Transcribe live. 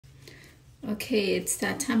Okay, it's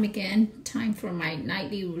that time again. Time for my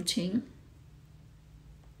nightly routine.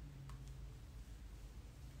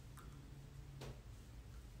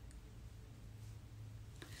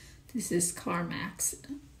 This is CarMax,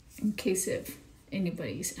 in case if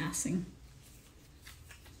anybody's asking.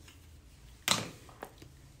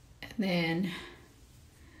 And then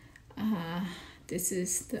this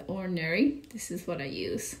is the Ordinary. This is what I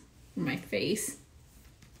use for my face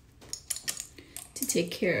to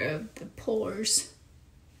take care of the pores,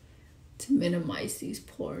 to minimize these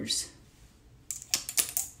pores.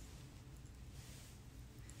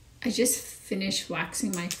 I just finished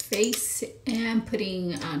waxing my face and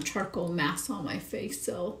putting charcoal mask on my face.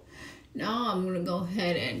 So now I'm gonna go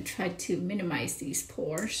ahead and try to minimize these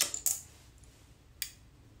pores.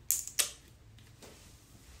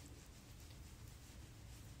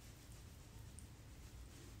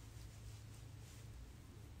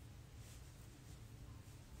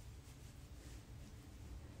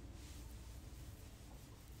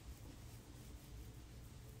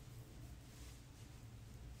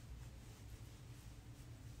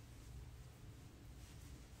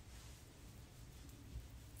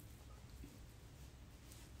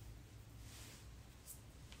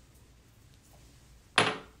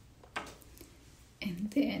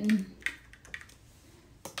 And then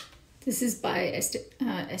this is by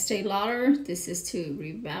Estee Lauder. This is to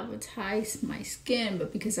revitalize my skin,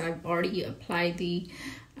 but because I've already applied the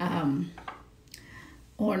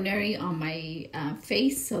Ordinary on my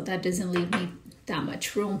face, so that doesn't leave me that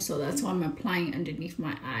much room. So that's why I'm applying underneath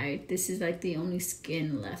my eye. This is like the only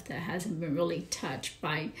skin left that hasn't been really touched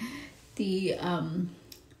by the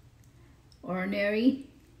Ordinary.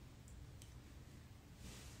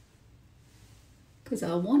 Because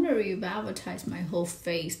I want to revitalize my whole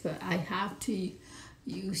face, but I have to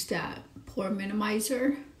use that pore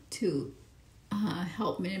minimizer to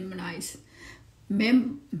help minimize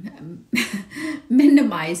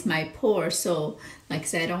my pores. So like I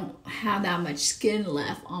said, I don't have that much skin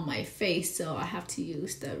left on my face, so I have to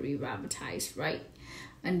use the revitalize right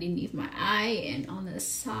underneath my eye and on the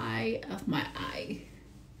side of my eye.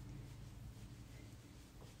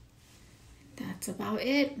 That's about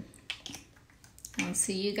it. I'll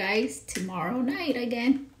see you guys tomorrow night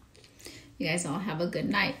again. You guys all have a good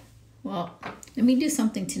night. Well, let me do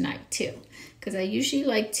something tonight too, because I usually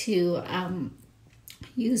like to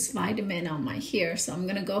use vitamin on my hair. So I'm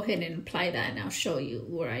gonna go ahead and apply that, and I'll show you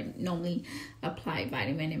where I normally apply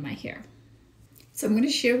vitamin in my hair. So I'm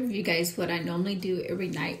gonna share with you guys what I normally do every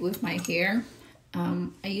night with my hair. I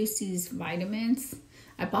use these vitamins.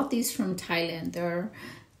 I bought these from Thailand.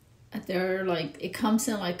 They're like, it comes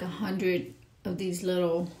in like 100 of these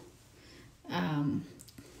little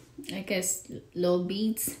I guess little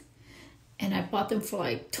beads, and I bought them for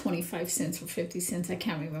like 25 cents or 50 cents. I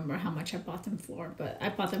can't remember how much I bought them for, but I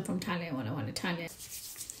bought them from Thailand when I went to Thailand.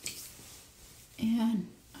 And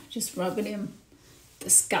I just rub it in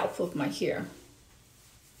the scalp of my hair.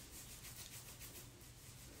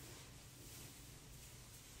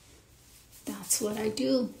 That's what I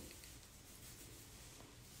do.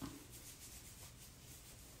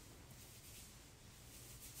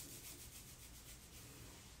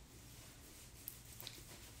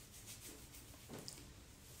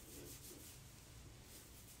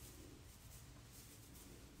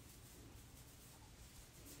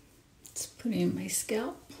 Put it in my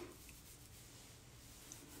scalp.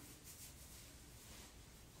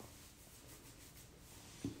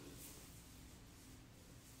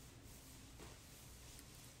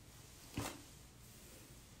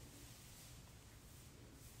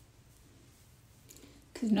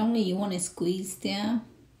 Because normally you want to squeeze them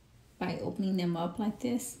by opening them up like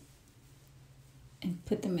this and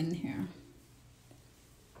put them in here.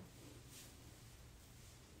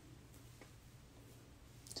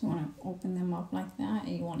 So you want to open them up like that,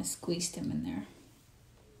 and you want to squeeze them in there.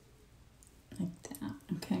 Like that,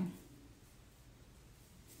 okay.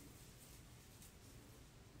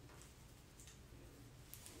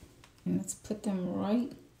 And let's put them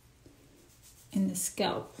right in the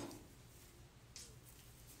scalp.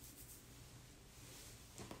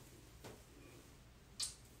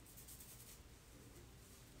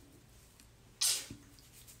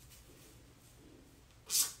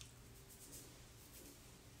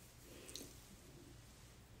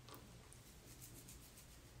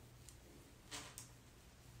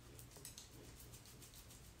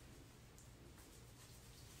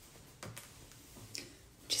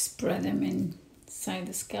 Spread them inside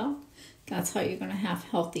the scalp. That's how you're going to have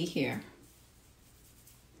healthy hair.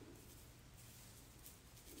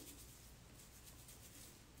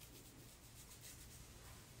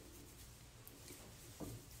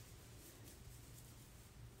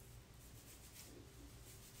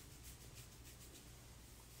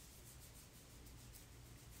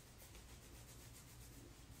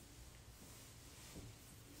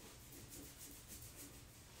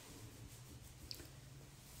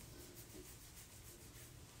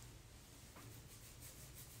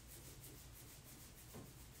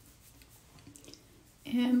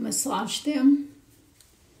 and massage them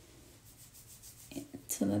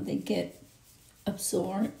so that they get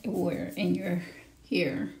absorbed where in your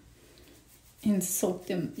hair, and soak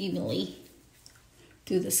them evenly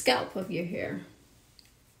through the scalp of your hair,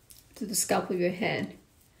 through the scalp of your head,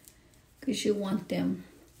 because you want them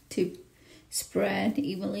to spread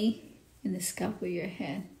evenly in the scalp of your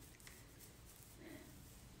head.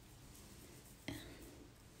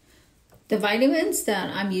 The vitamins that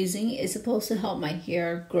I'm using is supposed to help my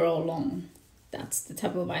hair grow long. That's the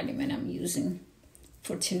type of vitamin I'm using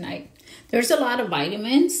for tonight. There's a lot of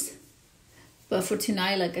vitamins, but for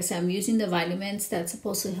tonight, like I said, I'm using the vitamins that's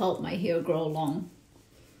supposed to help my hair grow long.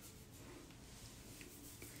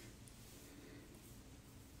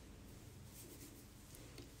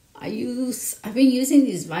 I've been using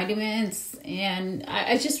these vitamins, and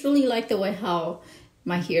I just really like the way how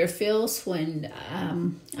my hair feels when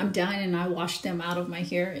I'm done and I wash them out of my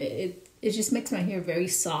hair. It just makes my hair very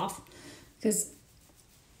soft, because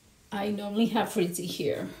I normally have frizzy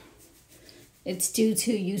hair. It's due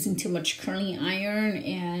to using too much curling iron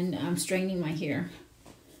and I'm straightening my hair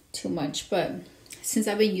too much. But since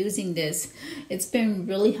I've been using this, it's been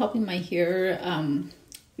really helping my hair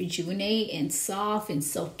rejuvenate and soft and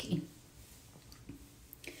silky.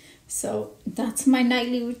 So that's my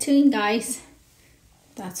nightly routine, guys.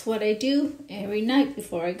 That's what I do every night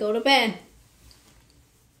before I go to bed.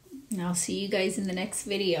 And I'll see you guys in the next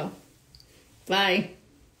video. Bye.